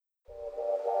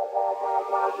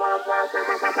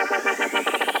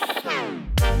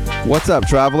What's up,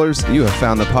 travelers? You have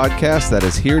found the podcast that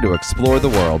is here to explore the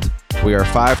world. We are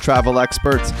 5 travel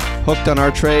experts, hooked on our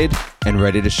trade, and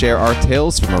ready to share our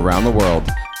tales from around the world.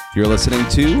 You're listening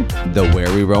to the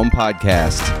Where We Roam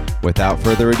podcast. Without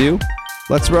further ado,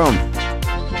 let's roam.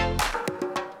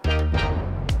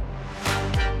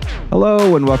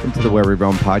 Hello, and welcome to the Where We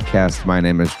Roam podcast. My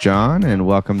name is John, and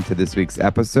welcome to this week's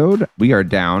episode. We are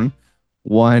down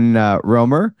one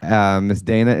roamer. Miss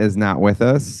Dana is not with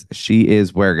us. She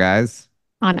is where, guys?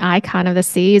 On Icon of the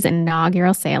Seas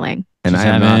inaugural sailing. And I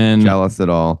am not jealous at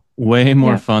all. Way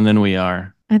more fun than we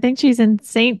are. I think she's in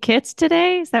St. Kitts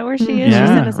today. Is that where she is? Yeah,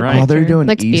 she sent us a right. Oh, they're doing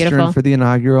Looks Eastern beautiful. for the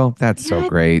inaugural. That's so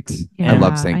great. Yeah, I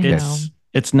love St. I Kitts.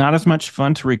 It's not as much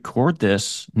fun to record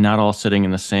this, not all sitting in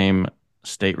the same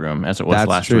stateroom as it was That's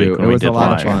last true. week when It we was did a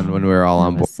lot live. of fun when we were all That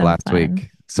on board was so last fun.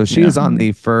 week. So she Yeah. is on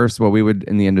the first, what we would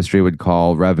in the industry would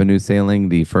call revenue sailing,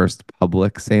 the first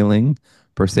public sailing.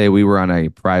 Per se, we were on a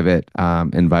private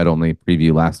invite-only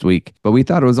preview last week, but we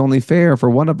thought it was only fair for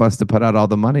one of us to put out all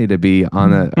the money to be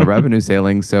on a revenue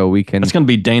sailing so we can. It's going to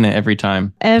be Dana every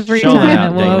time. Every Show that time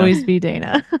out, it will Dana. always be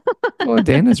Dana. Well,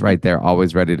 Dana's right there,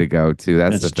 always ready to go too.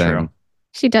 That's the thing. true.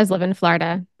 She does live in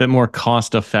Florida. Bit more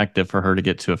cost effective for her to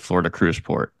get to a Florida cruise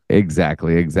port.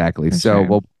 Exactly. For So, sure.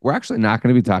 well, we're actually not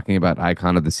going to be talking about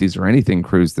Icon of the Seas or anything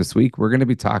cruise this week. We're going to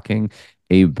be talking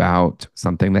about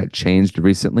something that changed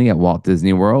recently at Walt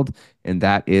Disney World, and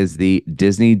that is the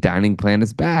Disney dining plan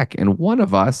is back. And one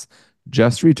of us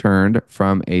just returned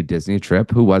from a Disney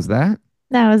trip. Who was that?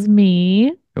 That was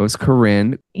me. It was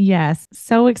Corinne. Yes.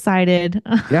 So excited.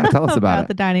 Yeah, tell us about it.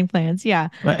 the dining plans. Yeah.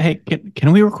 But hey,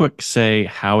 can we real quick say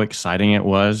how exciting it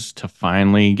was to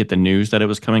finally get the news that it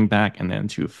was coming back and then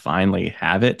to finally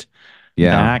have it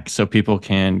back so people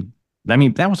can. I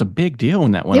mean, that was a big deal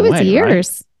when that went It was away.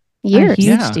 years. A Years. huge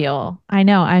Yeah. deal. I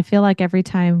know. I feel like every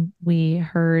time we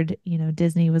heard,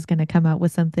 Disney was going to come out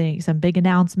with something, some big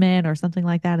announcement or something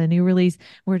like that, a new release,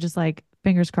 we're just like,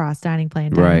 fingers crossed, dining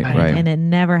plan. Right, plan. right. And it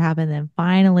never happened. Then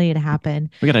finally it happened.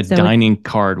 We got a So- dining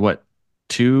card. What,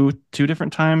 two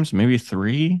different times, maybe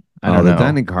 3? I Oh, don't the know.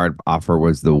 dining card offer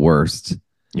was the worst.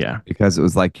 Yeah. Because it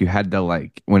was like you had to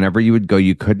whenever you would go,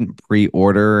 you couldn't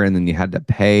pre-order and then you had to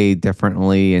pay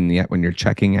differently. And yet when you're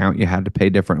checking out, you had to pay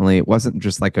differently. It wasn't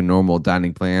just like a normal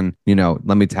dining plan,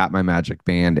 let me tap my magic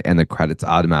band and the credits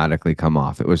automatically come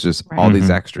off. It was just all Right. these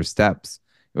Mhm. extra steps.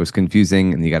 It was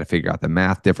confusing and you got to figure out the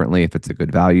math differently if it's a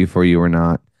good value for you or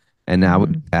not. And now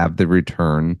we have the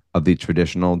return of the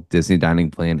traditional Disney dining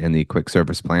plan and the quick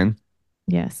service plan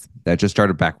Yes. that just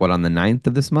started back, on the 9th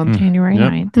of this month? Mm. January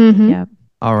Yep. 9th. Mhm. Yep.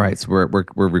 All right, so we're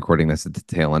recording this at the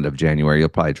tail end of January. You'll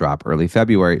probably drop early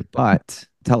February, but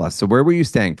tell us. So where were you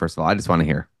staying? First of all, I just want to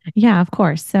hear. Yeah, of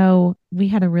course. So we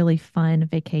had a really fun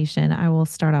vacation. I will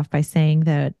start off by saying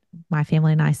that my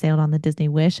family and I sailed on the Disney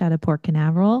Wish out of Port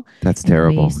Canaveral. That's And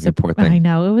terrible. we You poor I thing.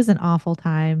 know it was an awful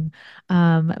time,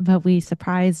 but we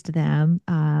surprised them.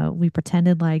 We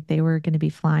pretended like they were going to be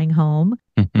flying home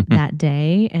that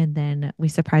day, and then we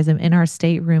surprised them in our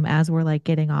stateroom as we're like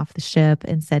getting off the ship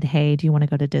and said, "Hey, do you want to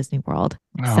go to Disney World?"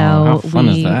 Oh, how fun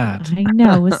is that? I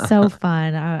know it was so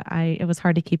fun. It was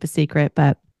hard to keep a secret,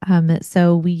 but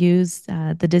so we used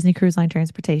the Disney Cruise Line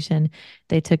transportation.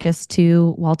 They took us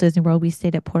to Walt Disney World. We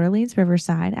stayed at Port Orleans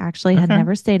Riverside. Actually, had Okay.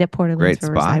 never stayed at Port Orleans Great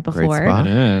Riverside spot, great before. spot.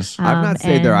 It is. I've not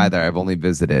stayed there and- either. I've only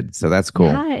visited, so that's cool.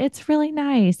 Yeah, it's really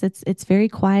nice. It's very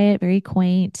quiet, very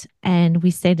quaint, and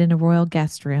we stayed in a royal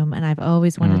guest room. And I've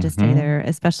always wanted to stay Mhm. there,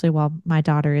 especially while my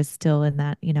daughter is still in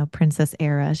that princess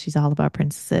era. She's all about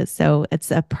princesses, so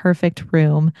it's a perfect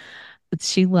room.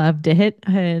 She loved it,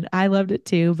 and I loved it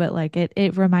too. But like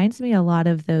it reminds me a lot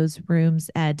of those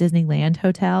rooms at Disneyland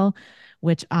Hotel,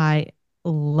 which I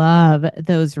love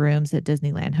those rooms at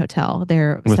Disneyland Hotel.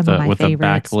 They're With some the of my with the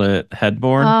favorites. backlit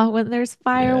headboard. Oh, when there's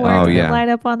fireworks Oh, that yeah. light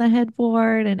up on the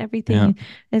headboard and everything,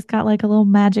 it's got like a little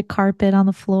magic carpet on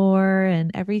the floor, and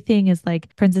everything is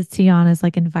like Princess Tiana is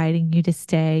like inviting you to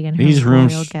stay in her These royal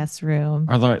rooms guest room.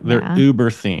 Are like they're Yeah. uber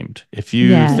themed. If you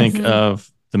Yes. think Mhm. of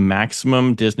the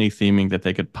maximum Disney theming that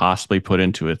they could possibly put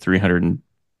into a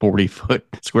 340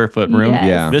 square foot room, Yes.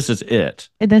 Yeah. this is it.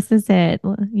 This is it.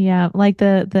 Yeah, like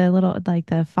the little like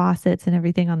the faucets and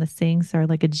everything on the sinks are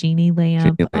like a genie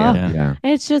lamp. Genie Oh, lamp, yeah.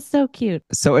 it's just so cute.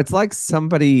 So it's like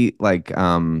somebody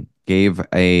gave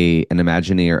an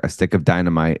Imagineer a stick of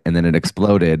dynamite and then it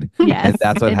exploded. Yes, And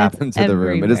that's what and it's happened to the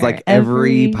room. It is like everywhere.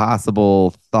 every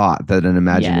possible thought that an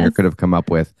Imagineer Yes. could have come up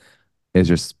with is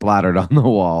just splattered on the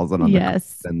walls and on the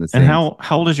Yes. and the And sinks.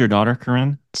 how old is your daughter,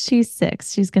 Corinne? She's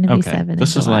 6. She's going to be Okay. 7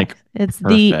 This in is July. like It's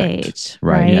the perfect. age,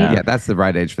 Right. right? Yeah. Yeah, that's the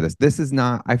right age for this. This is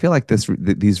not, I feel like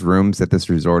these rooms at this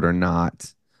resort are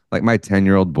not like my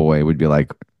 10-year-old boy would be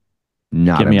like,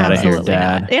 not Get me out of here, Absolutely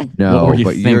not. Dad. No, What were you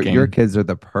but your thinking? kids are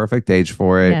the perfect age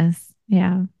for it. Yes.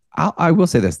 Yeah. I will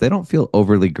say this: they don't feel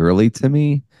overly girly to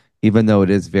me, even though it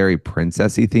is very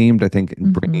princessy themed. I think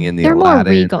bringing in the They're more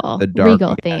Aladdin, regal, the dark,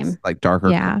 regal yes, theme. like darker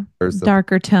Yeah. colors,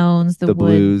 Darker tones, the the wood.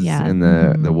 blues Yeah. and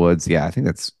the woods. Yeah, I think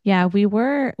that's Yeah, we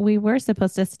were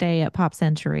supposed to stay at Pop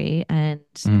Century, and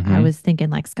I Mhm. was thinking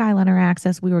like Skyliner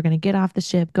Access. We were going to get off the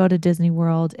ship, go to Disney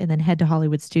World, and then head to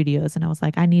Hollywood Studios. And I was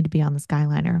like, I need to be on the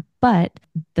Skyliner, but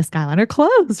the Skyliner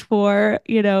closed for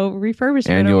refurbishment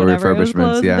annual or whatever. It was refurbishments.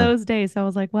 closed Yeah, those days, so I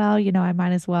was like, well, I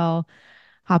might as well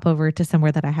hop over to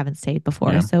somewhere that I haven't stayed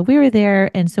before. Yeah. So we were there,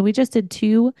 and so we just did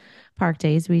 2 park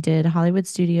days. We did Hollywood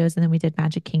Studios, and then we did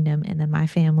Magic Kingdom. And then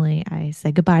I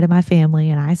said goodbye to my family,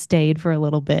 and I stayed for a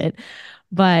little bit.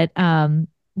 But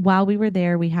while we were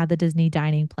there, we had the Disney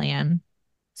dining plan.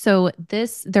 So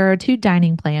there are 2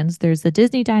 dining plans. There's the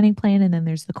Disney dining plan, and then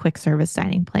there's the quick service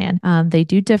dining plan. They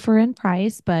do differ in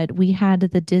price, but we had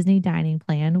the Disney dining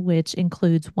plan, which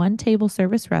includes 1 table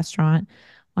service restaurant,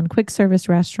 1 quick service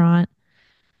restaurant,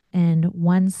 and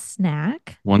 1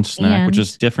 snack. One snack, which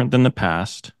is different than the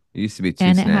past. it used to be 2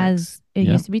 And snacks. it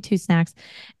Yep. used to be 2 snacks.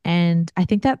 And I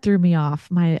think that threw me off.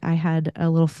 I had a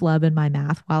little flub in my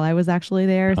math while I was actually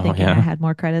there, Oh, thinking yeah. I had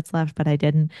more credits left, but I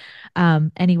didn't.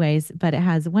 Anyways, but it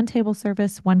has 1 table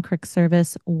service, 1 quick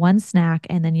service, 1 snack,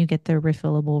 and then you get the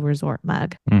refillable resort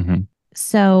mug. Mhm.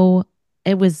 So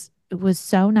it was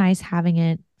so nice having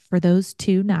it for those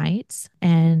 2 nights.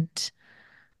 And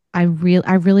I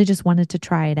really just wanted to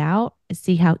try it out,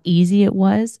 see how easy it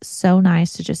was. So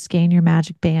nice to just scan your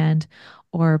Magic Band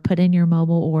or put in your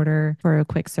mobile order for a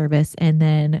quick service and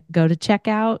then go to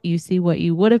checkout. You see what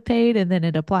you would have paid, and then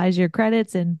it applies your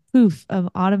credits, and poof,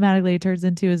 automatically it turns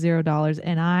into a $0.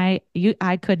 And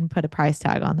I couldn't put a price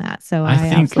tag on that, so I I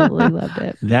think- absolutely loved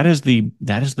it. That is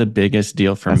the biggest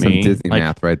deal for That's me. some Disney Like,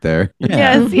 math right there. yeah.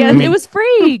 Yes, yes, I mean, it was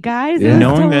free, guys. Yeah. It was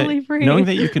knowing totally that free. knowing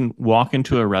that you can walk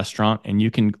into a restaurant and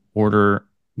you can order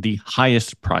the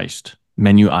highest priced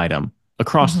menu item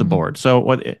across the Mhm. board.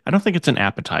 So I don't think it's an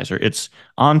appetizer. It's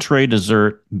entree,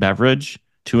 dessert, beverage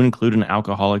to include an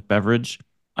alcoholic beverage.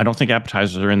 I don't think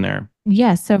appetizers are in there.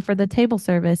 Yes. So for the table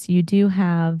service, you do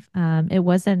have, it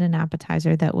wasn't an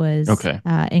appetizer that was Okay.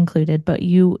 included, but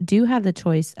you do have the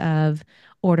choice of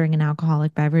ordering an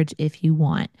alcoholic beverage if you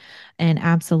want. And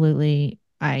absolutely,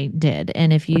 I did.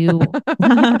 And if you,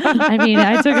 I mean,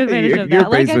 I took advantage of Your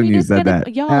that. Like, face I when mean, you it's said gonna,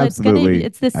 that. y'all, Absolutely,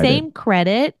 it's the I did. same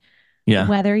credit, Yeah.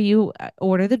 whether you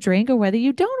order the drink or whether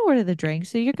you don't order the drink.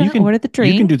 So you're going to can- order the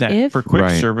drink. You can do that if, for quick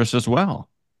Right. service as well,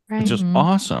 Right. which is Mhm.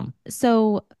 awesome.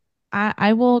 So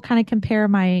I will kind of compare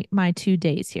my 2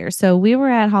 days here. So we were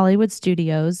at Hollywood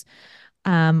Studios.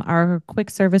 Our quick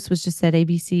service was just at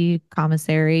ABC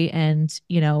Commissary, and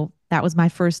that was my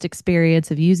first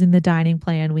experience of using the dining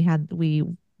plan. We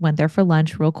went there for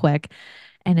lunch real quick,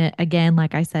 and again,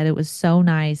 like I said, it was so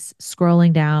nice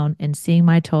scrolling down and seeing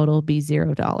my total be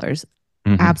 $0.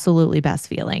 Mhm. Absolutely best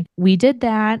feeling. We did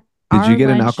that. Did you Our get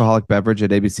an lunch- alcoholic beverage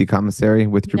at ABC Commissary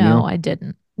with your No, meal? I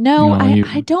didn't. No, No,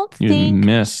 I don't You think.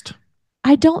 missed.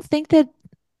 I don't think that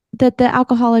the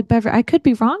alcoholic beverage. I could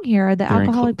be wrong here. The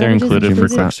alcoholic They're beverages included for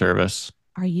included? quick service.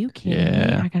 Are you kidding me?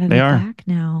 Yeah, I gotta they look are. back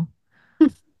now.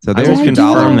 So I there's will I your do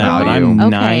confirm dollar that, but value. I'm Okay.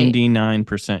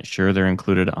 99% sure they're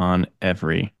included on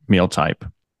every meal type.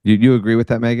 You agree with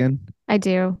that, Megan? I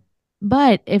do.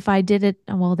 But if I did it,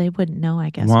 well, they wouldn't know,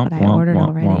 I guess, Womp, what I womp, ordered womp,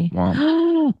 already.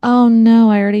 womp, Oh no,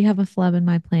 I already have a flub in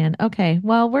my plan. Okay,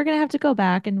 well, we're gonna have to go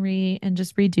back and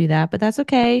just redo that, but that's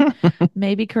okay.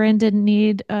 Maybe Corinne didn't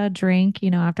need a drink,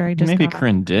 after I just Maybe got off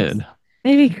Corinne the cruise. did.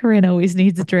 Maybe Corinne always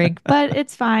needs a drink, but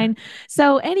it's fine.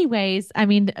 So, anyways, I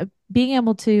mean, being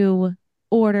able to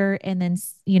order and then,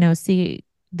 see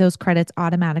those credits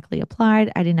automatically applied.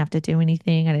 I didn't have to do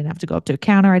anything. I didn't have to go up to a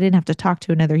counter. I didn't have to talk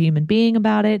to another human being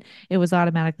about it. It was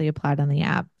automatically applied on the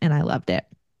app, and I loved it.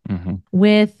 Mhm.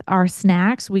 With our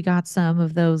snacks, we got some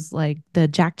of those, like the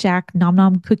Jack Nom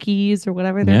Nom cookies or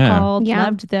whatever they're Yeah. called. Yeah.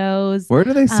 Loved those. Where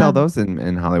do they sell Um, those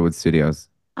in Hollywood Studios?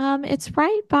 It's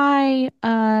right by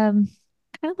kind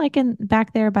of like in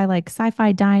back there by like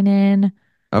Sci-Fi Dine-In.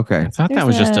 Okay. I thought that There's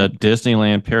was just a- a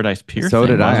Disneyland Paradise Pier So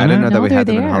thing, did I. I wasn't didn't it? know that No, we they're had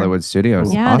them in there. Hollywood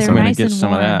Studios. Yeah, they're I'm gonna nice get and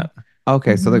some of warm. that.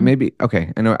 Okay, so like Mhm. maybe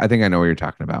okay. I think I know what you're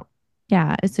talking about.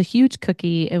 Yeah, it's a huge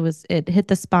cookie. It hit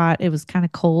the spot. It was kind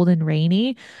of cold and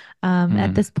rainy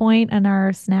at this point in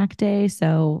our snack day.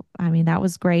 So, I mean, that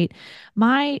was great.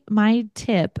 My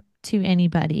tip to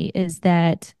anybody is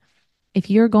that if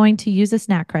you're going to use a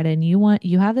snack credit and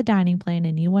you have the dining plan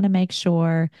and you want to make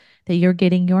sure that you're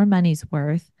getting your money's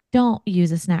worth, don't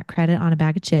use a snack credit on a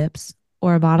bag of chips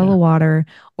or a bottle of water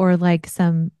or like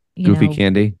some, Goofy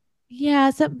candy.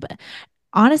 Yeah,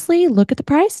 honestly, look at the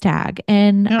price tag.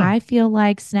 And I feel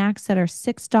like snacks that are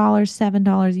 $6,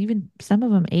 $7, even some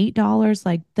of them $8,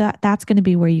 like that's going to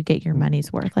be where you get your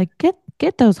money's worth. Like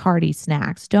get those hearty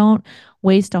snacks. Don't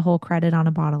waste a whole credit on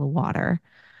a bottle of water.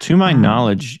 To my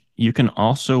knowledge, you can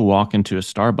also walk into a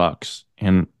Starbucks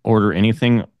and order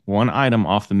anything, one item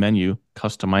off the menu,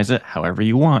 customize it however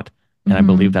you want. And I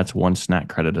believe that's one snack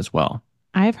credit as well.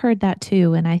 I've heard that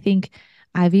too. And I think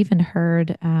I've even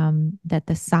heard that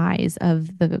the size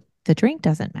of the drink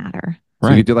doesn't matter. So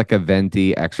you do like a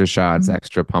venti, extra shots,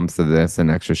 extra pumps of this,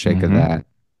 and extra shake of that.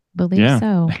 Believe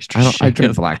so. I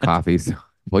drink black coffee. So,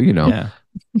 well,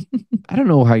 I don't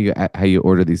know how you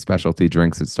order these specialty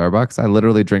drinks at Starbucks. I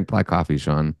literally drink black coffee,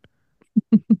 Sean.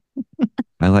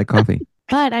 I like coffee.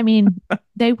 But I mean,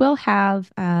 they will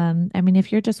have,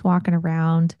 if you're just walking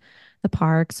around the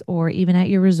parks or even at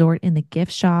your resort in the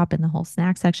gift shop in the whole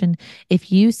snack section,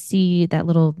 if you see that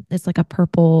little, it's like a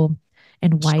purple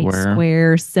and white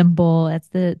square symbol, that's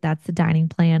the dining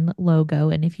plan logo.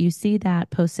 And if you see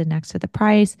that posted next to the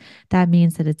price, that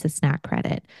means that it's a snack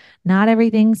credit. Not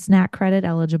everything's snack credit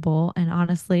eligible. And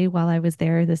honestly, while I was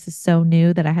there, this is so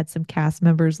new that I had some cast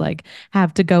members like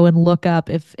have to go and look up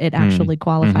if it actually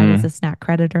qualified as a snack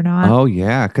credit or not. Oh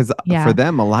yeah, because for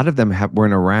them, a lot of them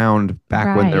weren't around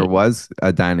back when there was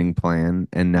a dining plan,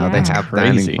 and now they have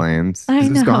dining plans.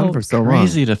 It's gone for so long.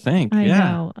 Crazy to think.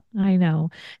 I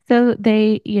know. So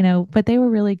they, but they were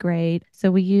really great.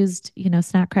 So we used,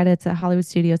 snack credits at Hollywood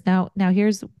Studios. Now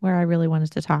here's where I really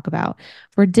wanted to talk about.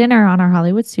 For dinner on our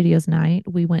Hollywood Studios night,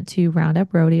 we went to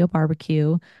Roundup Rodeo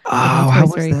Barbecue. Oh, how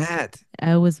was that?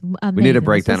 It was amazing. We need a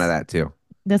breakdown of that too.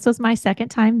 This was my second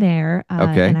time there.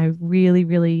 Okay. And I really,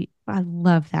 really, I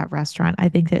love that restaurant. I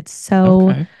think it's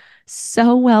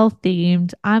so well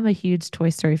themed. I'm a huge Toy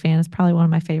Story fan. It's probably one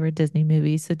of my favorite Disney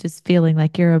movies. So just feeling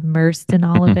like you're immersed in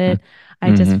all of it. I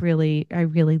really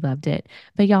loved it.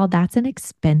 But y'all, that's an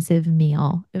expensive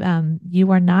meal.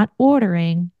 You are not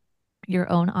ordering your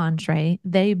own entree.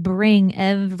 They bring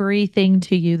everything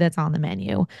to you that's on the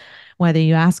menu, whether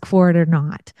you ask for it or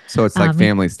not. So it's like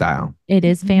family style. It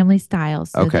is family style.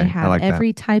 So they have like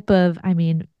every type of,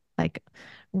 like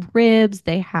ribs,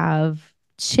 they have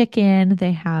chicken,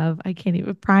 they have, I can't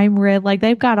even, prime rib. Like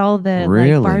they've got all the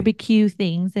like barbecue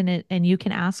things in it, and you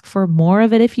can ask for more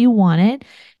of it if you want it.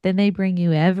 Then they bring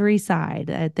you every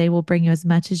side. They will bring you as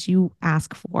much as you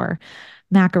ask for.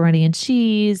 Macaroni and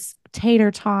cheese,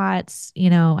 tater tots,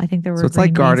 I think there were. So it's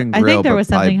like garden grill. I think there was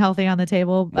something healthy on the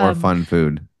table. More fun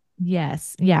food.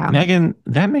 Yes. Yeah. Megan,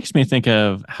 that makes me think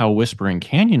of how Whispering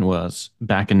Canyon was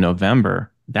back in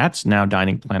November. That's now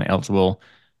dining plan eligible.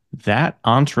 That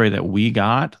entree that we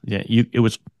got, it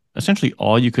was essentially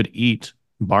all you could eat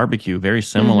barbecue, very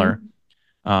similar.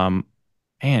 And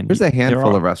there's a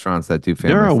handful of restaurants that do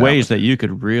family. There are ways that you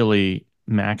could really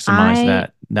maximize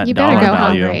that you dollar better go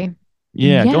value. Hungry.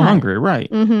 Yeah, go hungry,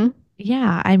 right?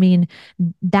 Yeah,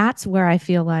 that's where I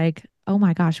feel like, oh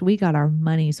my gosh, we got our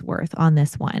money's worth on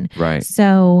this one. Right.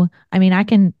 So, I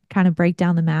can kind of break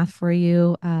down the math for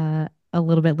you a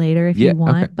little bit later if you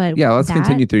want. Okay. But let's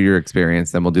continue through your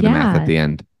experience, then we'll do the math at the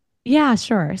end. Yeah,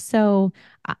 sure. So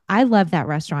I love that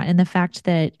restaurant and the fact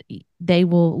that they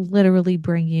will literally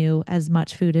bring you as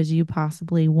much food as you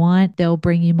possibly want. They'll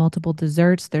bring you multiple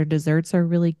desserts. Their desserts are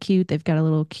really cute. They've got a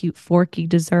little cute forky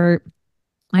dessert.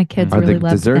 My kids really love that. Are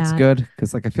the desserts good?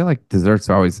 Because I feel like desserts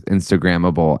are always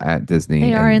Instagrammable at Disney.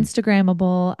 They are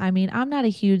Instagrammable. I'm not a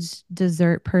huge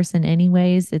dessert person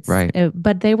anyways. It's right.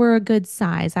 But they were a good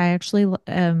size. I actually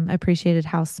appreciated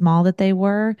how small that they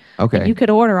were. Okay. And you could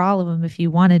order all of them if you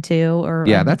wanted to. Or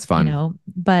that's fun.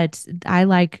 But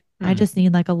I just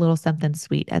need like a little something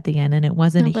sweet at the end, and it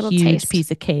wasn't a huge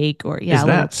piece of cake or Is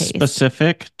that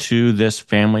specific to this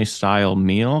family style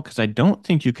meal? Because I don't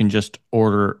think you can just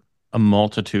order a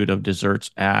multitude of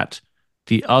desserts at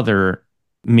the other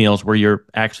meals where you're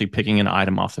actually picking an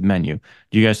item off the menu.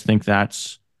 Do you guys think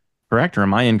that's correct, or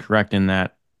am I incorrect in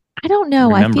that? I don't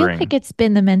know. I feel like it's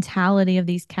been the mentality of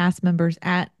these cast members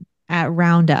at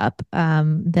Roundup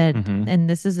and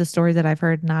this is the story that I've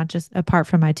heard, not just apart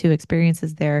from my two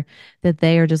experiences there, that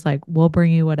they are just like, we'll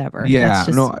bring you whatever. Yeah, that's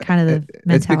just kind of the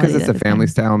mentality. It's because it's a family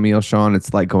style meal, Sean.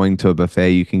 It's like going to a buffet.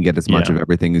 You can get as much of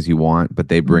everything as you want, but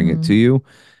they bring it to you.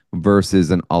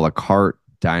 Versus an a la carte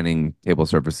dining table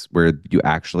service where you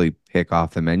actually pick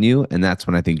off the menu. And that's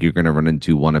when I think you're going to run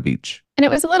into one of each. And it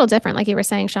was a little different, like you were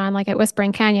saying, Sean. Like at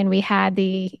Whispering Canyon, we had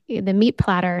the meat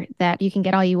platter that you can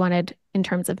get all you wanted in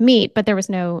terms of meat, but there was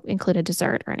no included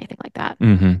dessert or anything like that.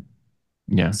 Mm-hmm.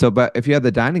 Yeah. So, but if you had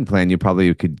the dining plan, you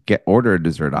probably could order a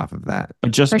dessert off of that.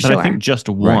 But For I think just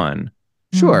one.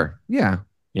 Sure. Yeah.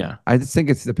 Yeah. I just think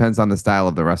it depends on the style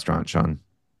of the restaurant, Sean.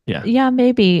 Yeah. Yeah,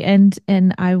 maybe. And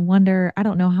I wonder, I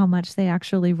don't know how much they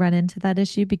actually run into that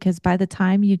issue, because by the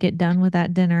time you get done with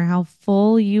that dinner, how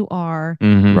full you are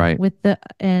Mhm. Right. with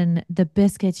the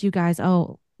biscuits, you guys.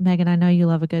 Oh, Megan, I know you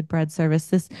love a good bread service.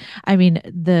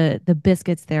 The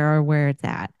biscuits there are where it's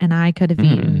at. And I could have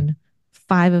Mm. eaten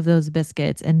 5 of those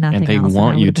biscuits and nothing And they else.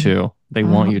 want I you would have been- to. They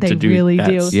want you they to do really that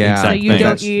do. Yeah. So exact you thing.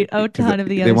 don't eat a ton of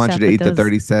the They other want stuff. you to eat but the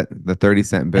those-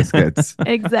 30-cent biscuits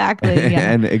Exactly.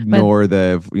 Yeah. and ignore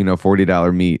the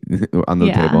 $40 meat on the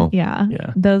table. Yeah.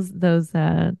 Yeah. Those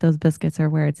biscuits are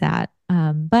where it's at.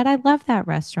 But I love that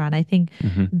restaurant. I think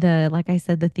Mhm. like I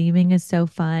said, the theming is so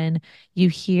fun. You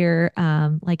hear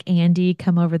like Andy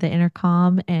come over the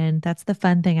intercom, and that's the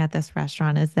fun thing at this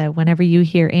restaurant, is that whenever you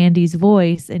hear Andy's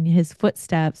voice and his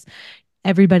footsteps,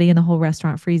 everybody in the whole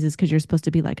restaurant freezes, because you're supposed to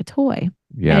be like a toy.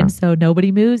 Yeah. And so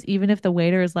nobody moves, even if the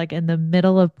waiter is like in the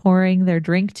middle of pouring their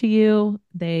drink to you,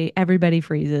 everybody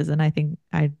freezes. And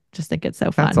I just think it's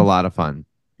so fun. That's a lot of fun.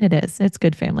 It is. It's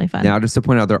good family fun. Now, just to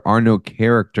point out, there are no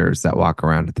characters that walk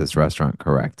around at this restaurant,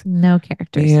 correct? No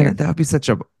characters Man, here. that would be such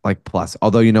a plus.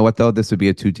 Although, you know what, though? This would be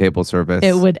a 2-table service.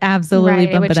 It would absolutely Right,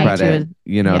 it bump would it up to credit. it.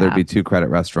 There'd Yeah. be 2-credit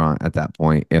restaurant at that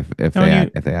point if No, they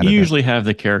had you it. usually have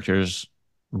the characters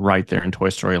right there in Toy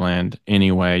Story Land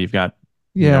anyway. You've got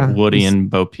Woody and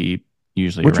Bo Peep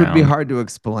usually which around. would be hard to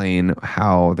explain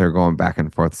how they're going back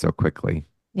and forth so quickly.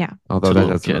 Yeah. Although To that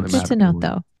little doesn't really kids. Good to matter. note,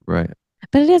 though. Right.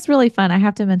 But it is really fun. I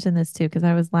have to mention this too, because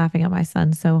I was laughing at my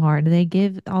son so hard. They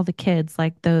give all the kids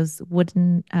like those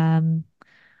wooden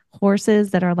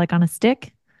horses that are like on a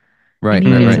stick. Right. And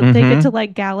you Right. get Right. to, they get Mhm. to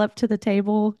like gallop to the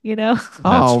table,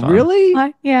 Oh, fun. really?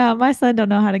 My son don't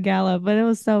know how to gallop, but it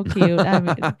was so cute. I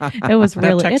mean, it was That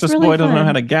really, Texas it's really boy doesn't know fun.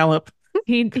 how to gallop.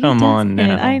 He Come on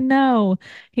doesn't. now. I know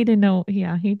he didn't know.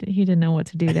 Yeah, he didn't know what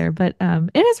to do there. But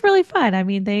it is really fun. I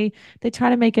mean, they try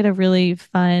to make it a really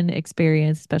fun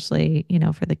experience, especially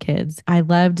for the kids. I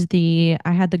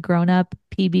had the grown up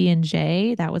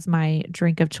PB&J. That was my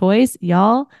drink of choice,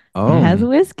 y'all. Oh, It has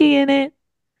whiskey in it.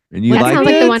 and you That like sounds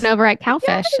like it? the one over at Cowfish,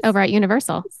 Yes. over at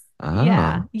Universal. Oh.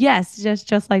 Yeah. Yes.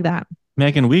 Just like that.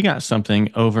 Megan, we got something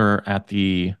over at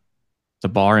the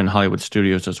bar in Hollywood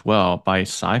Studios as well by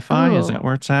Sci-Fi. Is Oh. that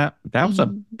where it's at? That was a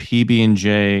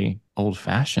PB&J old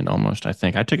fashioned almost. I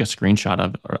think I took a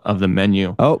screenshot of the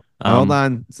menu. Oh, hold Um,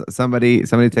 on. Somebody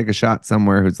take a shot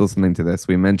somewhere who's listening to this.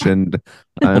 We mentioned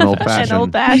an old An fashioned.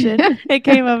 old fashioned. It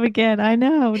came up again. I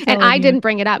know. And telling I you. didn't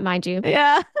bring it up, mind you.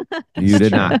 Yeah. You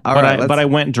did not. All but right. I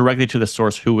went directly to the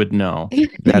source who would know.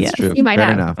 That's Yes. true. You might Fair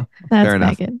have. enough. That's Fair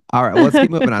enough. Megan. All right, well, let's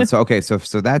keep moving on.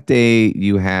 So that day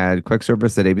you had quick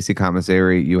service at ABC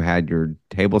Commissary. You had your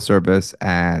table service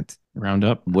at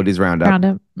Roundup. Woody's Roundup.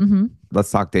 Roundup. Mm-hmm.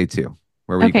 Let's talk day 2.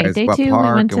 Where were Okay, you guys? day What 2, we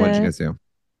park went and what did you to- guys do?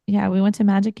 Yeah, we went to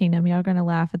Magic Kingdom. Y'all are gonna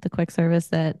laugh at the quick service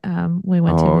that we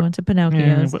went to. Oh. We went to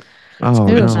Pinocchio's. Oh,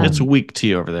 it's, no. it's weak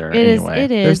tea over there It is. anyway.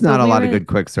 It is. There's not but a we lot of were- good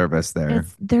quick service there.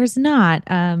 There's not.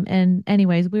 And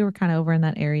anyways, we were kind of over in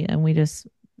that area, and we just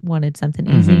wanted something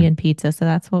easy Mhm. and pizza, so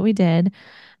that's what we did.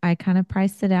 I kind of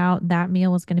priced it out. That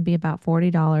meal was going to be about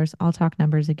 $40. I'll talk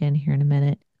numbers again here in a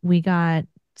minute. We got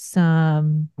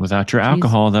some. Without your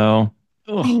alcohol, though.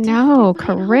 I know,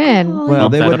 Corinne. Alcohol. Well,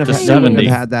 Bump they that wouldn't up have, to they wouldn't have 70.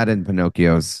 had that in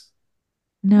Pinocchio's.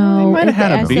 No, They might have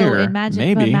had a so beer, in Magic,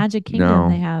 but maybe. Magic Kingdom, No.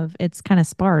 they have. It's kind of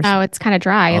sparse. Oh, it's kind of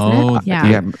dry, isn't Oh, it? Yeah.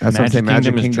 Yeah, that's what I'm saying. Magic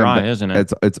Kingdom is Kingdom, dry, isn't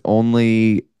it? it's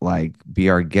only like Be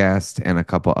Our Guest and a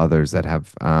couple others that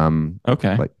have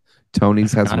Okay. like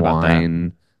Tony's has Forgot about that.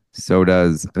 wine. So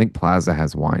does I think Plaza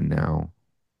has wine now.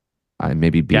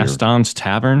 Maybe beer. Gaston's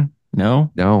Tavern?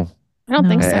 No? No, I don't No.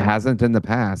 think it so. hasn't in the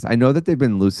past. I know that they've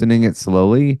been loosening it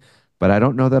slowly, but I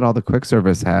don't know that all the quick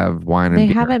service have wine and They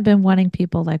beer. haven't been wanting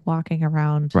people like walking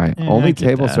around. Right. Yeah, Only I get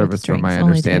table that. service, from Drinks, my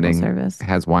only table understanding, service.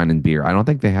 has wine and beer. I don't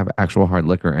think they have actual hard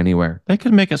liquor anywhere. They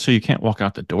could make it so you can't walk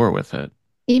out the door with it.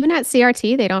 Even at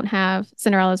CRT, they don't have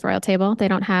Cinderella's Royal Table. They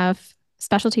don't have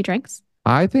specialty drinks.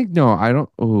 I think no. I don't.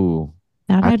 Ooh,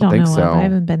 That I I don't think know so. of. I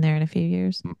haven't been there in a few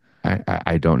years.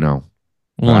 I don't know.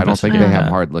 We'll I don't think they investigate have that.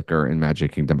 hard liquor in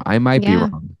Magic Kingdom. I might be Yeah.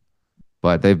 wrong,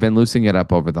 but they've been loosening it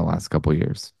up over the last couple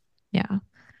years. Yeah.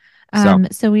 So-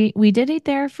 So we did eat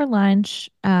there for lunch.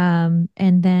 And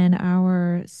then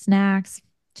our snacks,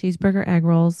 cheeseburger, egg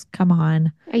rolls. Come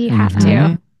on. You have to.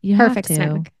 Mhm. You Perfect have to.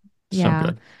 snack. Yeah. So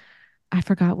good. I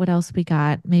forgot what else we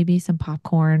got. Maybe some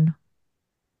popcorn.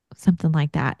 something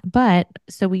like that. But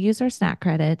so we used our snack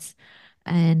credits.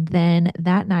 And then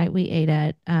that night we ate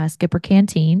at Skipper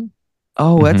Canteen.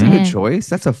 Oh, that's a good And choice.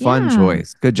 That's a fun yeah,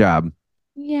 choice. Good job.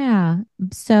 yeah.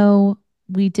 So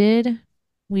we did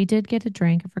get a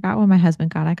drink. I forgot what my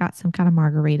husband got. I got some kind of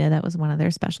margarita. That was one of their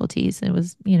specialties. It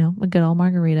was, a good old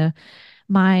margarita.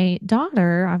 My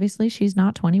daughter, obviously, she's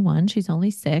not 21. She's only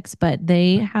 6, but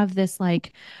they have this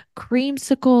like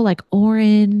creamsicle, like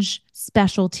orange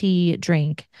specialty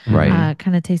drink. Right.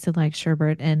 Kind of tasted like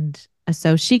sherbet. And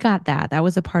so she got that. That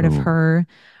was a part of Ooh, her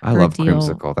I love deal.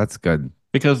 creamsicle. That's good.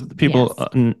 Because people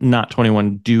not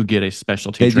 21 do get a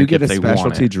specialty They do drink get if a they want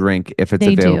specialty it. drink if it's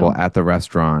They available do. at the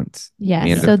restaurant. Yes.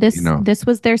 And So if, this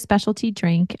was their specialty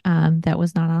drink that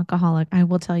was non-alcoholic. I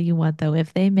will tell you what though,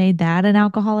 if they made that an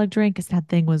alcoholic drink, 'cause that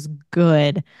thing was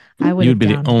good, I would You'd have be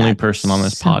the downed only that person on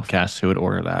this so podcast who would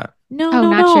order that. No, Oh, no,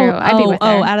 not no. true. I'd be with her.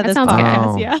 Out of That this sounds good.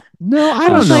 podcast. Oh. Yeah. No, I I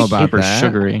don't was know like, about super that.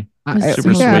 sugary. It's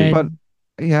super so sweet. good. But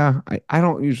yeah, I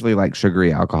don't usually like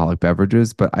sugary alcoholic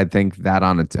beverages, but I think that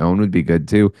on its own would be good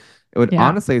too. It would Yeah.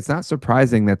 honestly, it's not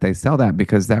surprising that they sell that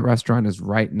because that restaurant is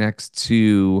right next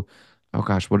to, oh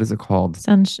gosh, what is it called?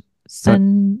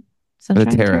 Sunshine The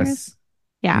Terrace. Terrace.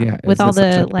 Yeah. Yeah, With is all it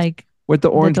Sunshine the Terrace? like With the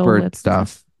orange Dole bird Whips and stuff.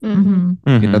 stuff. Mhm.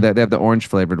 Mhm. You know, Mhm. they have the orange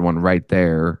flavored one right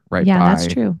there, right Yeah, by. that's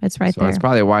true. It's right So there. that's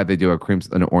probably why they do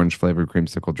an orange flavored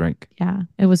creamsicle drink. Yeah,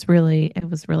 it was really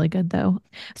good though.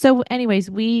 So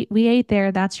anyways, we ate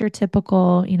there. That's your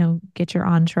typical, get your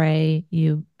entree,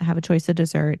 you have a choice of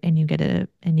dessert and you get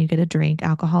a drink,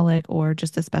 alcoholic or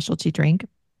just a specialty drink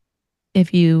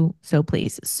if you so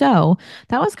please. So,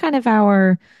 that was kind of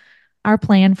our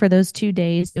plan for those 2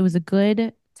 days. It was a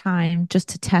good time just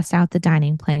to test out the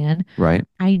dining plan. Right.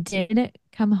 I did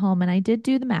come home and I did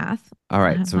do the math. All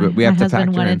right. So My, we my have to husband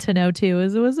factor wanted in. to know too,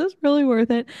 was this really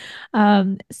worth it?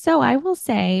 So I will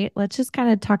say, let's just kind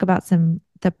of talk about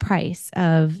the price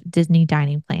of Disney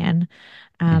dining plan.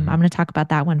 I'm going to talk about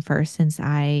that one first since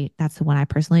that's the one I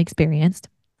personally experienced.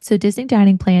 So Disney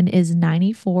dining plan is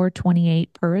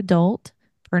 $94.28 per adult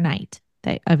per night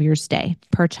of your stay.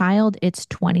 Per child, it's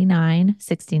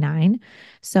 $29.69.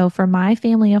 So for my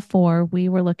family of 4, we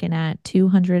were looking at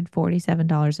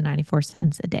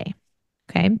 $247.94 a day.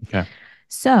 Okay.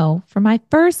 So for my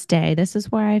first day, this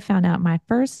is where I found out my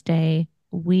first day,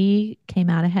 we came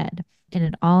out ahead, and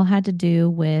it all had to do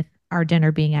with our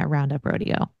dinner being at Roundup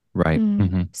Rodeo. Right.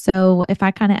 Mhm. So if I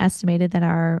kind of estimated that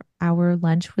our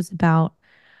lunch was about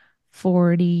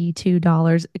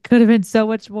 $42. It could have been so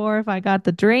much more if I got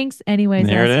the drinks. Anyways,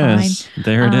 There that's it is.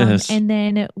 There it is. And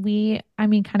then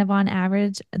kind of on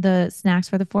average, the snacks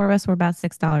for the 4 of us were about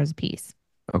 $6 a piece.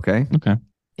 Okay.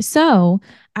 So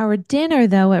our dinner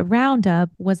though at Roundup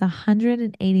was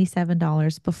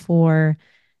 $187 before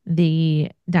the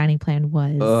dining plan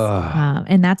was, Ugh.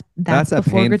 and that's a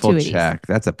before painful gratuities. check.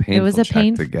 That's a painful It was a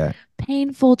check to get.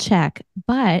 painful check,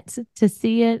 but to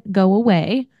see it go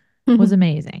away was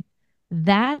amazing.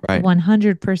 That Right.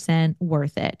 100%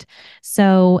 worth it.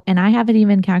 So, and I haven't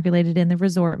even calculated in the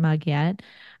resort mug yet.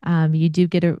 You do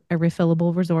get a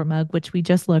refillable resort mug, which we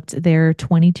just looked. They're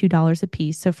 $22 a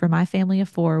piece. So for my family of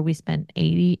 4, we spent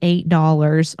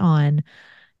 $88 on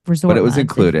resort But it was mugs.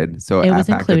 included. So It I was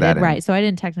factored included, that in. right? So I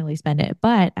didn't technically spend it,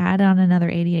 but add on another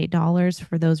 $88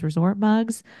 for those resort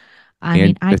mugs. I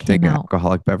mean, I came out.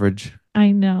 Alcoholic beverage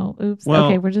I know. Oops. Well,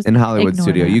 Okay, we're just in Hollywood ignore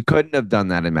Studio. that. You couldn't have done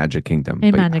that in Magic Kingdom.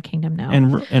 In but Magic Kingdom, no.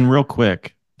 And real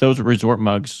quick, those resort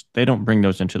mugs, they don't bring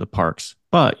those into the parks,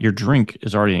 but your drink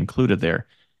is already included there.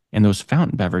 And those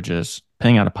fountain beverages,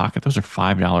 paying out of pocket, those are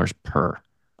 $5 for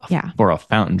a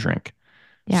fountain drink.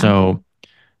 Yeah. So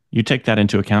you take that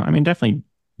into account. I mean, definitely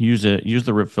use the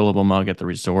refillable mug at the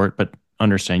resort, but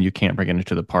understand you can't bring it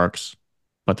into the parks.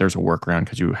 But there's a workaround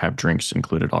because you have drinks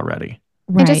included already.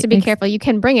 And just to be careful, you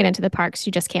can bring it into the parks.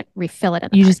 You just can't refill it in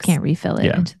the You parks. just can't refill it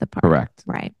into the park. Correct.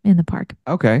 Right. In the park.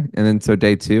 Okay. And then so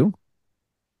day 2?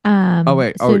 Oh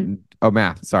wait.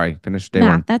 Math. Sorry. Finish day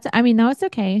 1. No, it's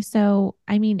okay. So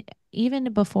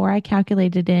even before I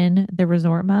calculated in the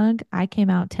resort mug, I came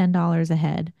out $10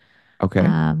 ahead. Okay.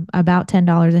 About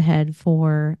 $10 ahead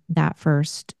for that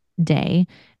first day.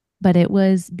 But it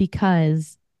was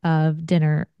because of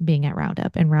dinner being at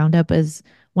Roundup, and Roundup is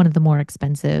one of the more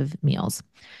expensive meals.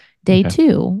 Day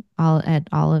 2,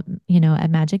 at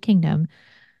Magic Kingdom,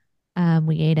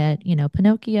 we ate at,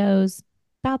 Pinocchio's,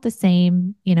 about the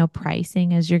same,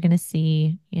 pricing as you're going to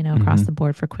see, across the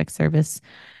board for quick service.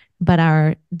 But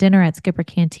our dinner at Skipper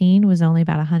Canteen was only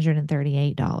about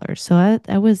 $138. So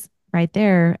that was right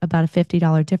there about a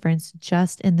 $50 difference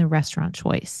just in the restaurant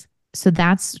choice. So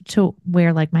that's to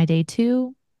where like my day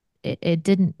 2, it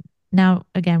didn't now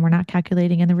again, we're not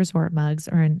calculating in the resort mugs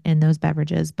or in those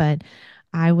beverages, but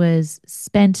I was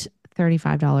spent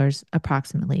 $35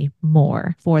 approximately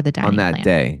more for the on dining that plan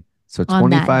day. So on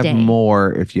that 25 day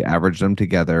more if you average them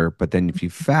together, but then if you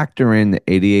factor in the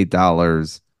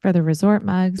 $88 for the resort as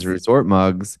mugs. resort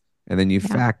mugs, and then you Yeah.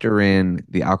 factor in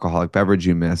the alcoholic beverage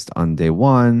you missed on day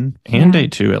one. And Yeah. day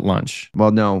 2 at lunch.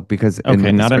 Well, no, because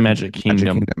Okay, not in Magic Magic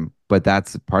Kingdom. but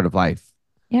that's part of life.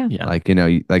 Yeah. Yeah. Like,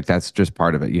 like that's just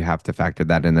part of it. You have to factor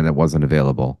that in that it wasn't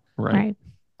available. Right. Right.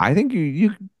 I think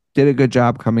you did a good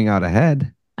job coming out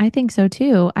ahead. I think so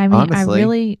too. I mean, I Honestly.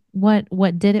 really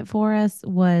what did it for us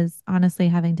was honestly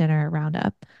having dinner at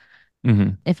Roundup. Mm-hmm.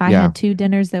 If I Yeah. had 2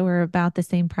 dinners that were about the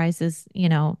same price as,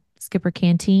 Skipper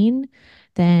Canteen,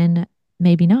 then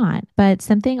maybe not. But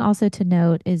something also to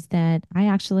note is that I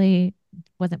actually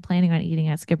wasn't planning on eating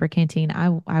at Skipper Canteen.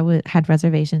 Had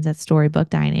reservations at Storybook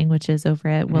Dining, which is over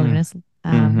at Wilderness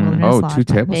Wilderness Oh, Lodge, 2 my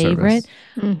table favorite.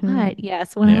 service. Mhm. But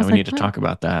yes, when I Yeah, was we like, need to talk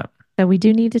about that. so we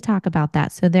do need to talk about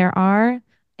that. So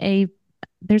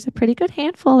there's a pretty good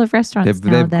handful of restaurants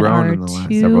They've now that grown are in the last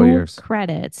several 2 years.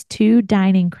 credits, 2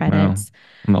 dining credits.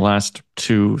 In the last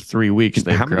 2-3 weeks,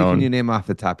 they've How many grown. can you name off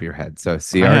the top of your head? So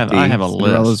CRT, I have a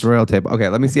Cinderella's list. Royal Table. Okay,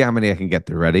 let me see how many I can get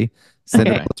through. Ready?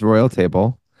 Cinderella's Royal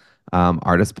Table,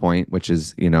 Artist Point, which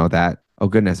is that. Oh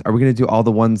goodness, are we going to do all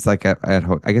the ones like at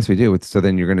I guess we do. So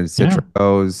then you're going to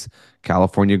Citrico's,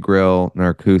 California Grill,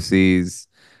 Narcoossee's.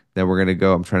 Then we're going to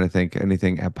go. I'm trying to think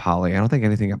anything at Poly. I don't think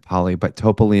anything at Poly, but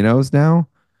Topolino's now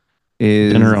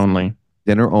is Dinner only.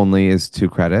 Dinner only is 2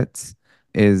 credits.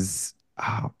 Is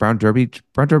Brown Derby?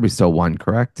 Brown Derby's still 1,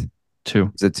 correct?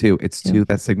 2. Is it 2? It's 2. 2.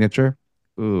 That's signature.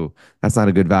 Ooh, that's not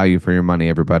a good value for your money,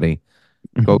 everybody.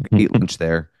 Go eat lunch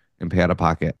there and pay out of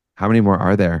pocket. How many more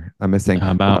are there? I'm missing.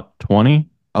 About 20.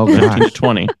 Oh 15 to gosh.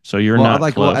 20. So you're Well,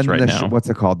 not close and right now. what's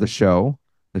it called? The show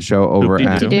over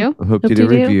at Hoop-de-doo. Hoop-de-doo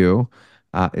Review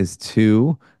is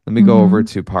 2. Let me go over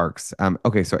to parks.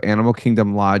 Okay, so Animal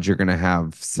Kingdom Lodge, you're gonna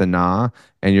have Sanaa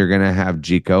and you're gonna have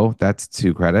Jiko. That's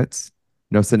 2 credits.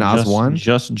 No, Sanaa's 1.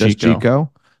 Just Just Jiko. Jiko.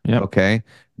 Yep. Okay.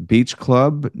 Beach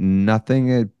Club,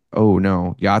 nothing. Oh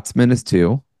no, Yachtsman is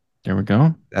 2. There we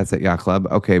go. That's at Yacht Club.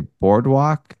 Okay,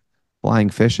 Boardwalk, Flying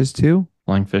Fish is 2.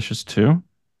 Flying Fish is 2.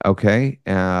 Okay.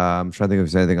 I'm trying to think if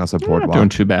there's anything else at You're not Boardwalk. doing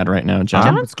too bad right now,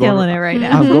 John. John's killing it right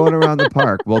now. I'm going around the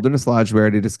park. Wilderness Lodge, we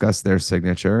already discussed their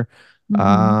signature.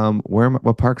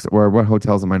 What parks or what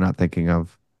hotels am I not thinking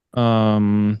of?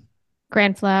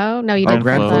 Grand Flow. No, you Grand didn't.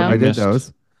 Grand Flow, Flow. you I did missed.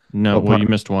 those. No, What well, park? you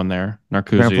missed one there. Grand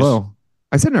Narcoossee's. Flow.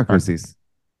 I said Narcoossee's.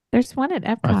 There's one at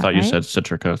Epcot. I thought you right? said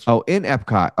Citricos. Oh, in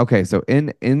Epcot. Okay, so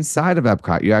inside of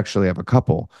Epcot, you actually have a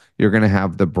couple. You're gonna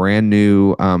have the brand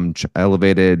new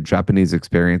elevated Japanese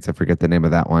experience. I forget the name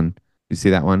of that one. You see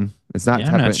that one? It's not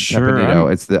Yeah, I'm not sure.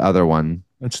 Tepanito. It's the other one.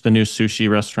 It's the new sushi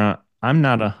restaurant. I'm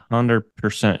not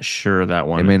 100% sure that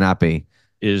one It may not be.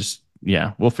 is.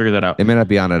 Yeah, we'll figure that out. It may not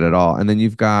be on it at all. And then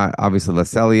you've got obviously Le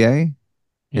Cellier.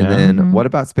 Yeah. And then Mhm. what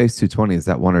about Space 220? Is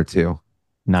that 1 or 2?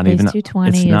 Not Space even. 220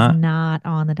 it's is not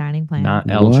on the dining plan. Not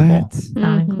eligible. What?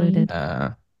 Not Mhm. included.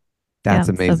 That's Yeah,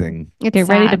 so- amazing. It's Get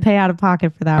ready to sad. pay out of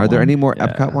pocket for that Are there one. any more Yeah.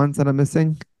 Epcot ones that I'm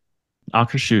missing?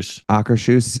 Akershus.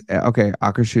 Akershus. Okay,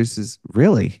 Akershus is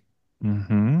really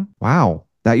Mm-hmm. wow.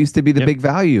 That used to be the Yep. big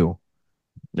value.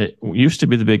 It used to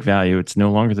be the big value. It's no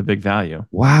longer the big value.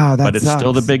 Wow, that But it's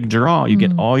still the sucks. big draw. You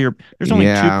get Mm. all your. There's only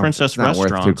 2 princess it's not worth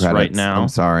 2 restaurants right credits. now. I'm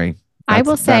sorry. I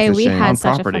will say that's a we shame. had On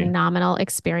such property. a phenomenal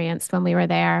experience when we were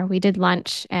there. We did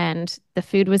lunch and the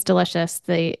food was delicious.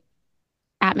 The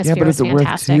atmosphere but was is it worth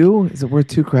fantastic. 2? Is it worth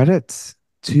 2 credits?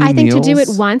 2 I think to do it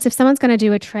meals? once, if someone's going to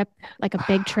do a trip, like a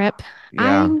big trip,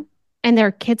 Yeah. and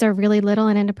their kids are really little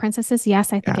and into princesses,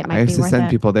 yes, I think it I might used be to worth send it.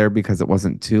 people there because it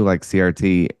wasn't 2 like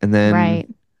CRT. And then Right.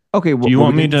 okay, Do you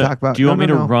want me to? talk about? Do you want me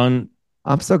to no. run?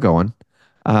 I'm still going.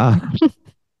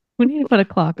 We need to put a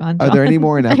clock on. Are there any John.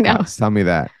 more in I know. Epcot? Tell me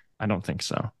that. I don't think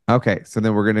so. Okay, so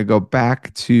then we're gonna go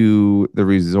back to the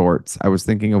resorts. I was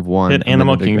thinking of one. Hit a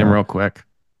Animal minute Kingdom ago. real quick.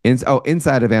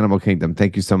 Inside of Animal Kingdom.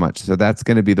 Thank you so much. So that's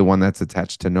going to be the one that's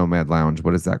attached to Nomad Lounge.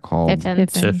 What is that called?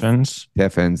 Tiffin's. Tiffin's.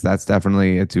 Tiffin's. That's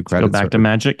definitely a 2 Let's credits. go back to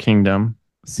Magic Kingdom.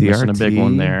 Missing a big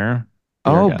one there.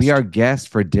 Be our guest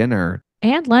for dinner.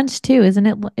 And lunch too, isn't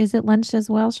it? Is it lunch as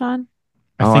well, Sean?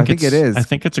 I think it is. I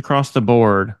think it's across the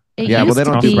board. It Yeah, well, used they to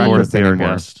don't do be- breakfast Be our anymore.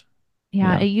 guest.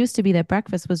 Yeah, Yeah. it used to be that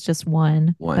breakfast was just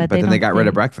one. But then they got rid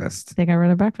of breakfast. They got rid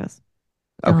of breakfast.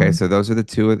 Okay, so those are the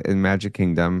 2 in Magic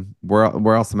Kingdom.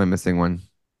 Where else am I missing one?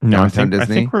 No, Downtown I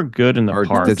Disney? think we're good in the Or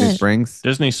parks. Disney it. Springs?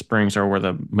 Disney Springs are where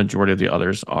the majority of the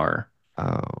others are.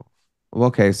 Oh, well,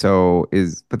 okay. So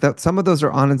some of those are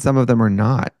on and some of them are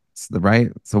not, right?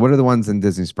 So what are the ones in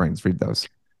Disney Springs? Read those.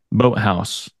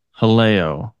 Boathouse,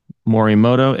 Haleo,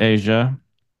 Morimoto Asia,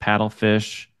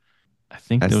 Paddlefish. I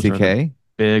think those are the STK?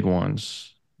 big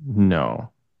ones.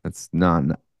 No. That's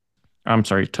not I'm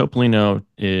sorry. Topolino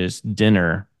is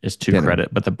dinner is 2 dinner. credit,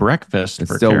 but the breakfast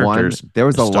It's for still one. characters There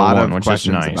was is a still lot one, of which is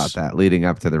questions about nice. that leading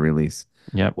up to the release.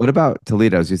 Yep, What about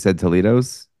Toledo's? You said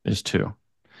Toledo's? is 2.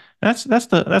 That's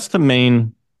the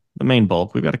main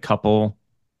bulk. We've got a couple,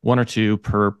 1 or 2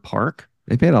 per park.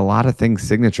 They've made a lot of things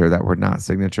signature that were not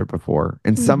signature before.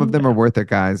 And some of Mhm. them are worth it,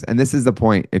 guys. And this is the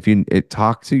point. If you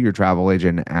talk to your travel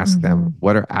agent and ask them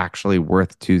what are actually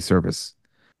worth to service.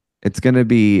 It's going to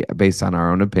be based on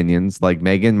our own opinions. Like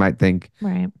Megan might think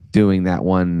Right. doing that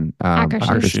one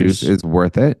Acker shoes is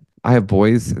worth it. I have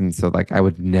boys, and so like I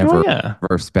would never Oh yeah.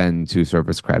 ever spend 2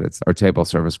 service credits or table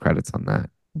service credits on that.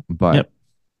 But Yep.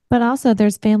 But also,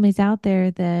 there's families out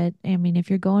there that, I mean, if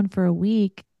you're going for a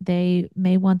week, they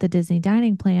may want the Disney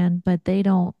dining plan, but they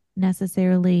don't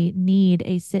necessarily need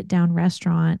a sit down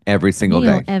restaurant every single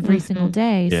meal day. every single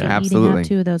day. Yeah. So eating Absolutely. up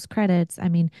 2 of those credits, I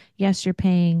mean, yes, you're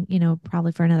paying,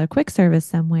 probably for another quick service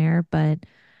somewhere, but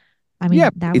I mean,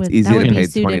 Yeah, that it's would easy to be pay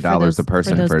suited $20 a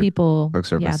person for those for people, quick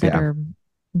service, that yeah.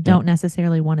 don't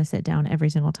necessarily want to sit down every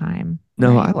single time.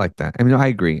 No, right? I like that. I mean, I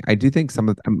agree. I do think some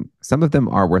of them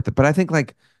are worth it, but I think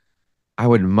like I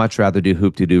would much rather do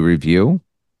Hoop to Do Review.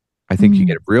 I think you Mm.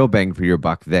 get a real bang for your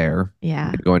buck there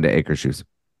Yeah. than going to Acre Shoes.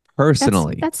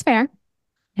 Personally, That's fair.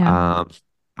 Yeah.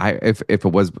 I if it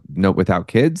was no without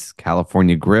kids,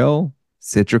 California Grill,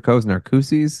 Citricos,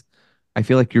 Narcoossee's, I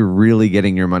feel like you're really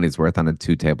getting your money's worth on a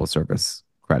 2 table service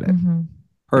credit. Mhm.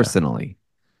 Personally,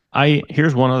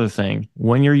 Here's one other thing.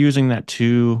 When you're using that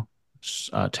 2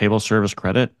 table service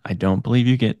credit, I don't believe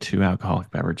you get 2 alcoholic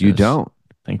beverages. you don't.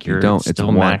 I think You you're don't. It's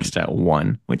still one. maxed at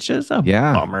 1, which is a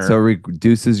Yeah. bummer. So it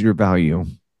reduces your value.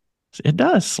 It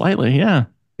does slightly, yeah.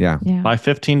 Yeah. Yeah. By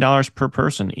 $15 per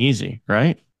person, easy,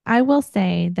 right? I will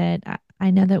say that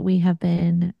I know that we have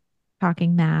been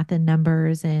talking math and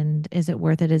numbers and is it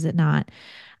worth it? Is it not?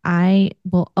 I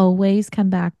will always come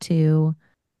back to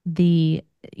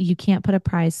you can't put a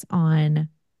price on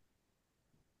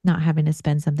not having to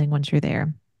spend something once you're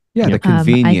there. Yeah, the Yep.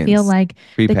 convenience. I feel like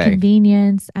the prepay.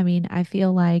 convenience. I mean, I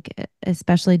feel like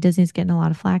especially Disney's getting a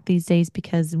lot of flack these days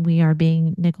because we are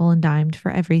being nickel and dimed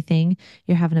for everything.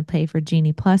 You're having to pay for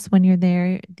Genie Plus when you're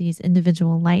there, these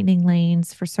individual lightning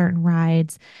lanes for certain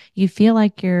rides. You feel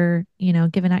like you're,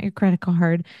 giving out your credit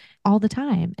card all the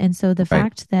time. And so the Right.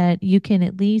 fact that you can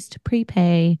at least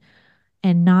prepay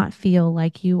and not feel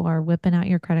like you are whipping out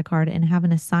your credit card and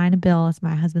having to sign a bill. It's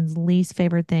my husband's least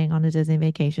favorite thing on a Disney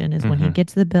vacation is when he Mhm.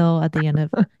 gets the bill at the end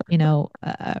of,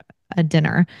 a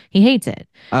dinner. He hates it.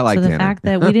 I like So the dinner. fact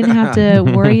that we didn't have to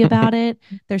worry about it,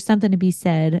 there's something to be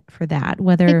said for that.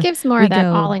 Whether It gives more we of that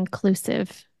go- all-inclusive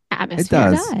It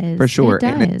atmosphere. does, for sure. It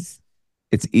And does.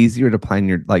 it's easier to plan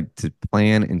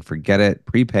and forget it,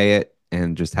 prepay it,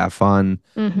 and just have fun.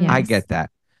 Mhm. Yeah. I Yes. get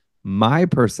that. My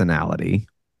personality,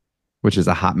 which is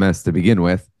a hot mess to begin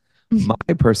with, my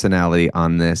personality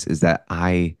on this is that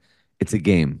it's a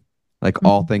game. Like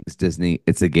all things Disney,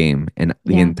 it's a game. And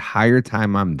the Yeah. entire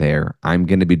time I'm there, I'm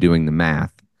going to be doing the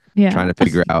math, Yeah. trying to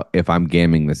figure out if I'm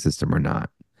gaming the system or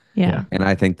not. Yeah. And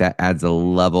I think that adds a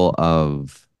level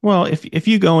of Well, if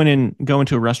you go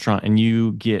into a restaurant and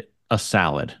you get a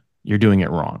salad, you're doing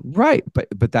it wrong. right.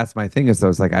 But that's my thing is though,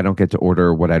 it's like I don't get to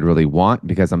order what I'd really want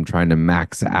because I'm trying to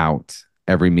max out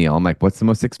every meal. I'm like, what's the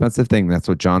most expensive thing? That's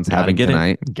what John's having get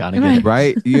tonight. Gotta get it.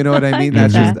 Right? You know what I mean? I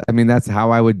That's get just, that. I mean, that's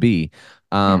how I would be.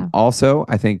 Yeah. Also,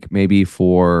 I think maybe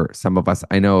for some of us,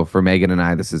 I know for Megan and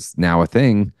I, this is now a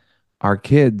thing. Our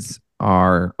kids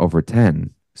are over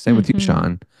 10. Same with you, Mhm.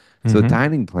 Sean. So Mhm.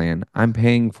 dining plan, I'm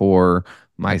paying for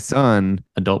my son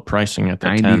Adult pricing at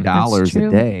that $90 10. a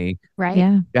true. day. Right.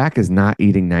 Yeah. Jack is not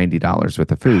eating $90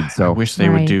 worth of food. I So wish they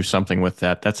would Right. do something with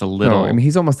that. That's a little. no, I mean,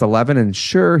 he's almost 11 and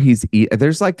sure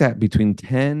there's like that between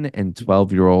 10 and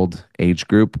 12-year-old age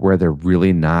group where they're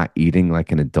really not eating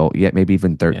like an adult yet, maybe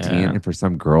even 13. Yeah. And for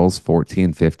some girls,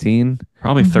 14, 15.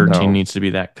 Probably Mhm. 13 So- needs to be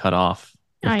that cutoff.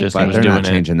 If I Disney But was they're doing not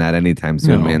changing that anytime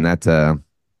soon, No. man. That's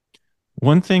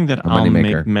One thing that A I'll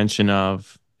moneymaker. make mention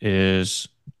of is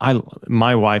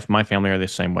my wife, my family are the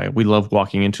same way. We love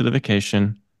walking into the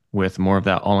vacation with more of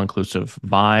that all-inclusive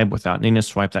vibe without needing to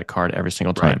swipe that card every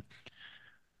single time. Right.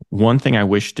 One thing I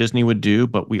wish Disney would do,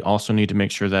 but we also need to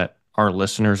make sure that our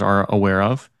listeners are aware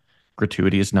of,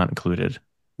 gratuity is not included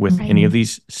with Right. any of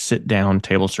these sit-down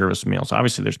table service meals.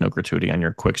 Obviously, there's no gratuity on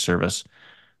your quick service,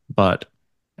 but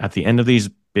at the end of these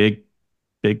big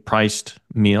priced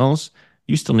meals,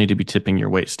 you still need to be tipping your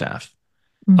wait staff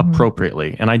Mhm.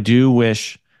 appropriately. And I do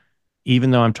wish,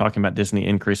 even though I'm talking about Disney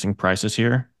increasing prices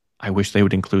here, I wish they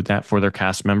would include that for their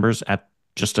cast members at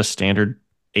just a standard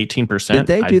 18%. Did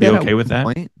they do I'd be that okay at with that.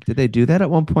 one point? Did they do that at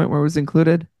one point where it was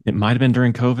included? It might have been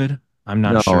during COVID. I'm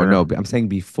not No, sure. no. I'm saying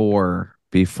before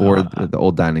the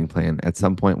old dining plan. At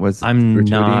some point was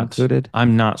gratuity included?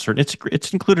 I'm not certain.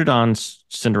 It's included on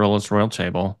Cinderella's Royal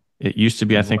Table. It used to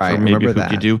be, I think, Right, for I maybe remember Hoop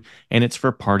De that. Doo, and it's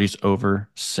for parties over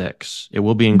 6. It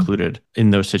will be included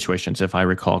in those situations, if I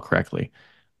recall correctly.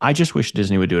 I just wish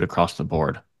Disney would do it across the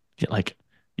board. Like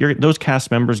those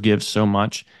cast members give so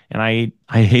much, and I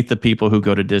hate the people who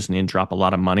go to Disney and drop a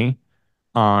lot of money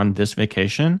on this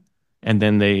vacation, and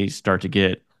then they start to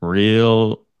get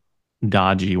real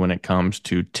dodgy when it comes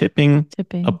to tipping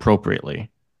appropriately.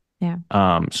 Yeah.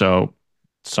 So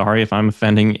sorry if I'm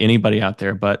offending anybody out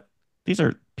there, but these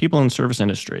are people in the service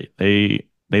industry. They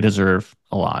deserve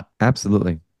a lot.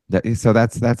 Absolutely. So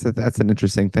that's an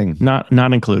interesting thing. Not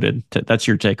included. That's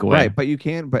your takeaway. Right, but you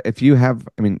can. But if you have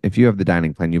the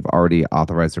dining plan, you've already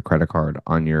authorized a credit card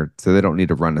on your, so they don't need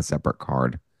to run a separate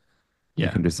card. Yeah.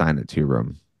 You can just sign it to your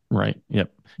room. Right.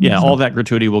 Yep. Yeah. All that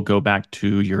gratuity will go back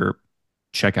to your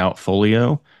checkout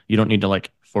folio. You don't need to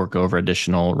like fork over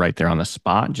additional right there on the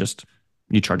spot. Just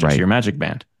you charge it to your Magic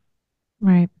Band.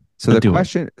 Right. So the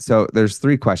question, so there's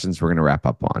 3 questions we're going to wrap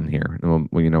up on here. And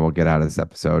we'll get out of this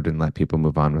episode and let people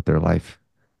move on with their life.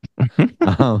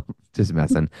 Just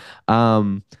messing.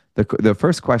 The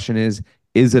first question is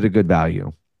it a good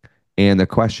value? And the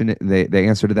question, the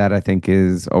answer to that, I think,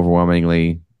 is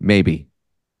overwhelmingly maybe.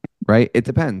 Right? It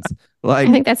depends. Like,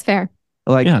 I think that's fair.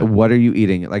 Like, what are you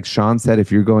eating? Like Sean said,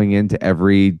 if you're going into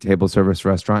every table service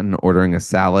restaurant and ordering a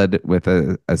salad with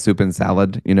a soup and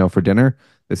salad, for dinner,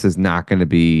 this is not going to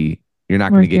be, you're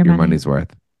not going to get your money's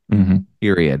worth. Mm-hmm.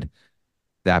 Period.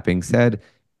 That being said,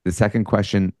 the second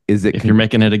question is if you're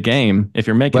making it a game, yeah.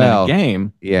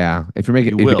 If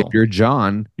you're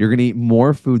John, you're going to eat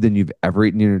more food than you've ever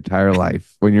eaten in your entire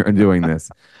life when you're doing this.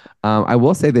 I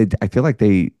will say that I feel like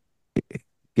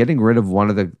getting rid of one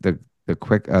of the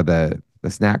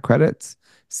snack credits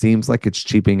seems like it's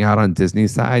cheaping out on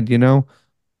Disney's side,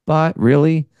 but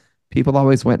really people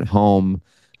always went home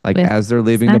like as they're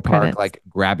leaving the park, credits. Like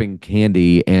grabbing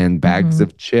candy and bags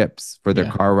of chips for their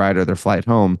car ride or their flight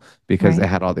home because they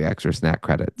had all the extra snack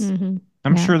credits. Mm-hmm.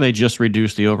 I'm sure they just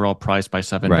reduced the overall price by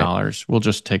 $7. Right. We'll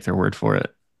just take their word for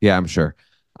it. Yeah, I'm sure.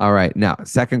 All right. Now,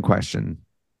 second question.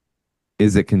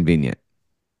 Is it convenient?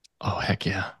 Oh, heck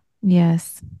yeah.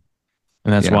 Yes.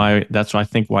 And that's why I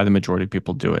think why the majority of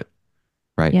people do it.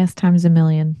 Right. Yes, times a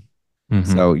million.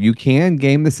 Mm-hmm. So you can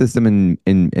game the system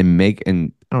and make,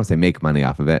 and I don't want to say make money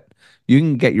off of it. You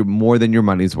can get more than your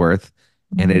money's worth,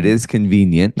 and it is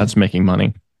convenient. That's making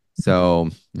money. So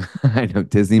I know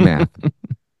Disney math.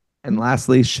 And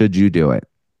lastly, should you do it?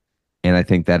 And I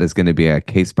think that is going to be a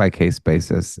case-by-case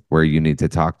basis where you need to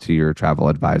talk to your travel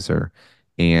advisor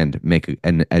and make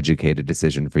an educated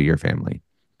decision for your family.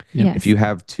 Yes. If you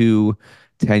have 2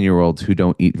 10-year-olds who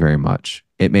don't eat very much,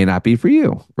 it may not be for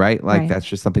you, right? Like that's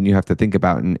just something you have to think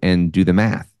about and do the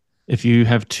math. If you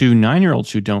have 2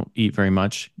 9-year-olds who don't eat very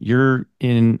much, you're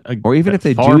in or even if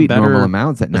they do eat normal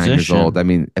amounts at 9 years old. I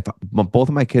mean, if both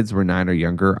of my kids were 9 or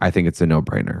younger, I think it's a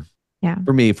no-brainer. Yeah.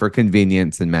 For me, for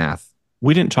convenience and math.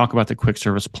 We didn't talk about the quick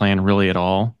service plan really at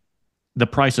all. The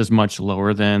price is much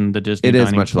lower than the Disney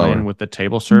dining plan lower with the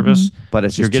table service. But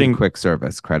it's just getting quick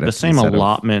service credits. The same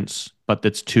allotments, but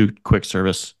it's 2 quick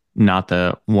service, not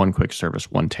the 1 quick service,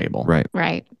 1 table. Right.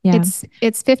 Right. Yeah.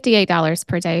 It's $58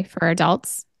 per day for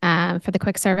adults for the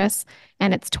quick service,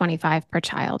 and it's $25 per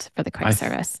child for the quick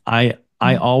service. I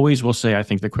always will say I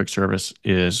think the quick service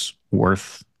is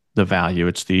worth the value.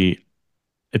 It's the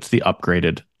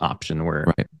upgraded option where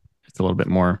it's a little bit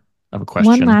more of a question.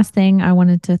 One last thing I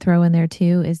wanted to throw in there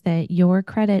too is that your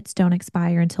credits don't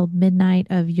expire until midnight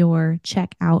of your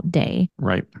checkout day.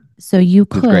 Right. So you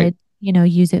could,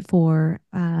 use it for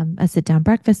a sit-down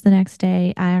breakfast the next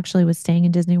day. I actually was staying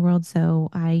in Disney World, so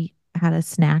I had a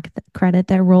snack credit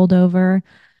that rolled over,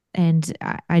 and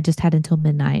I just had until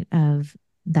midnight of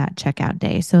that checkout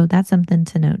day. So that's something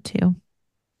to note too.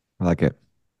 I like it.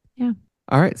 Yeah.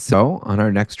 All right. So on our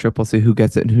next trip, we'll see who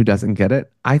gets it and who doesn't get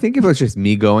it. I think if it was just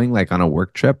me going like on a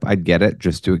work trip, I'd get it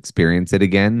just to experience it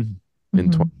again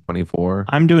in 2024.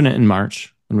 I'm doing it in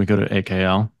March when we go to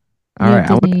AKL. All right.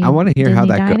 I want to hear Disney how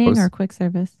that dining goes. Or quick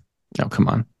service? Oh, come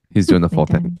on. He's doing the full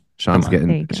thing. Dining. Sean's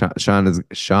getting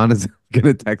Sean is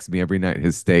gonna text me every night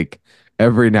his steak.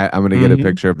 Every night I'm gonna get a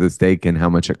picture of the steak and how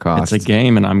much it costs. It's a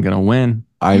game and I'm gonna win.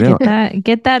 I know.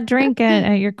 Get that drink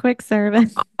at your quick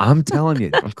service. I'm telling you,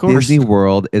 of course. Disney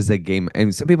World is a game.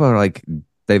 And some people are like,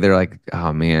 they're like,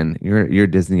 oh man, you're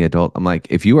a Disney adult. I'm like,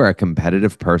 if you are a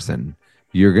competitive person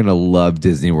you're going to love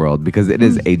Disney World because it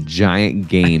is a giant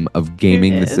game of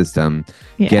gaming the system,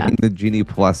 getting the Genie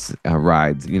Plus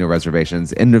rides,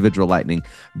 reservations, individual lightning,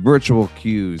 virtual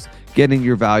queues, getting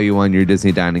your value on your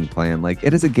Disney dining plan. Like,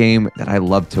 it is a game that I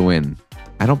love to win.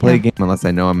 I don't play a game unless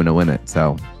I know I'm going to win it.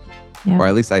 So, or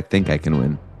at least I think I can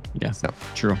win. Yeah, so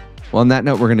true. Well, on that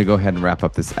note, we're going to go ahead and wrap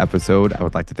up this episode. I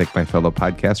would like to thank my fellow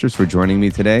podcasters for joining me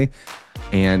today.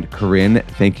 And Corinne,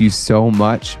 thank you so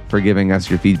much for giving us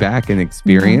your feedback and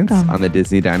experience on the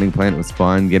Disney Dining Plan. It was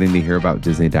fun getting to hear about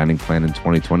Disney Dining Plan in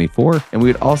 2024. And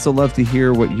we'd also love to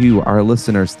hear what you, our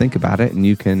listeners, think about it. And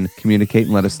you can communicate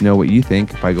and let us know what you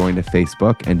think by going to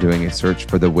Facebook and doing a search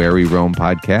for the Where We Roam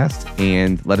podcast.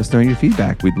 And let us know your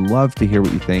feedback. We'd love to hear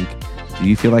what you think. Do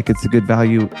you feel like it's a good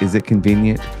value? Is it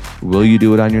convenient? Will you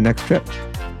do it on your next trip?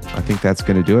 I think that's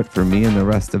going to do it for me and the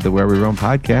rest of the Where We Roam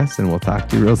podcast, and we'll talk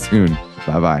to you real soon.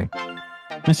 Bye-bye.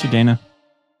 Miss you, Dana.